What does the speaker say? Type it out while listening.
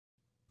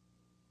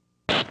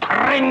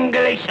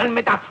strangulation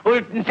mit der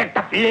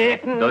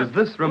Ultensektorfleten. Does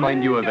this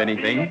remind you of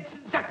anything?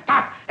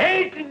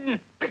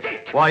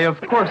 Why, of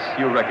course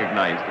you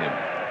recognized him.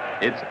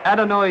 It's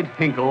Adenoid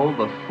Hinkle,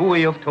 the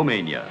Phooey of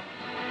Tomania.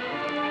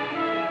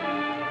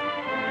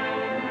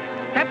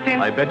 Captain.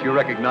 I bet you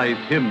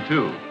recognized him,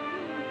 too.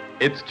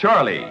 It's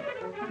Charlie,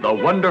 the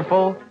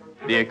wonderful,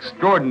 the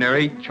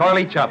extraordinary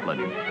Charlie Chaplin.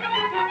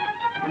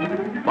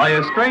 By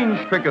a strange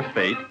trick of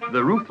fate,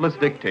 the ruthless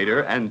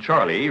dictator and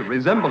Charlie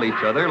resemble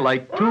each other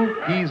like two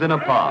peas in a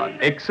pod,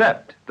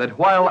 except that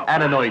while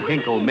Adenoid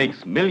Hinkle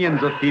makes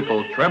millions of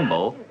people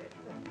tremble,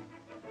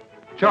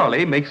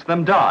 Charlie makes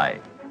them die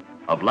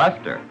of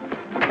laughter.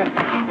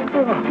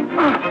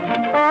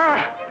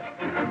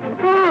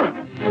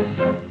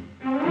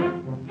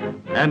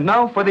 And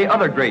now for the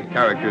other great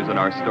characters in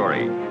our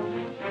story.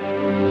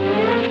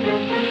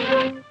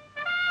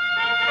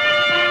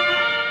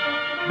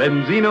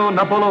 Benzino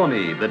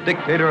Napoloni, the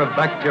dictator of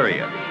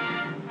bacteria.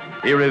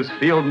 Here is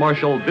Field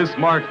Marshal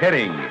Bismarck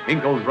Herring,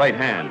 Hinkle's right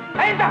hand.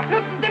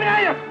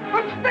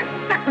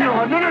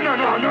 No.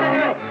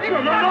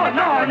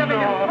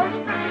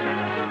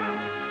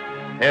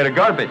 Herr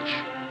Garbage,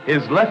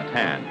 his left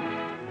hand.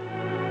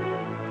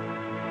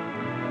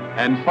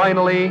 And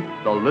finally,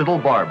 the little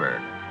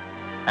barber.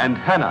 And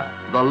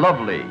Hannah, the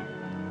lovely,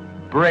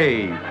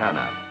 brave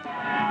Hannah.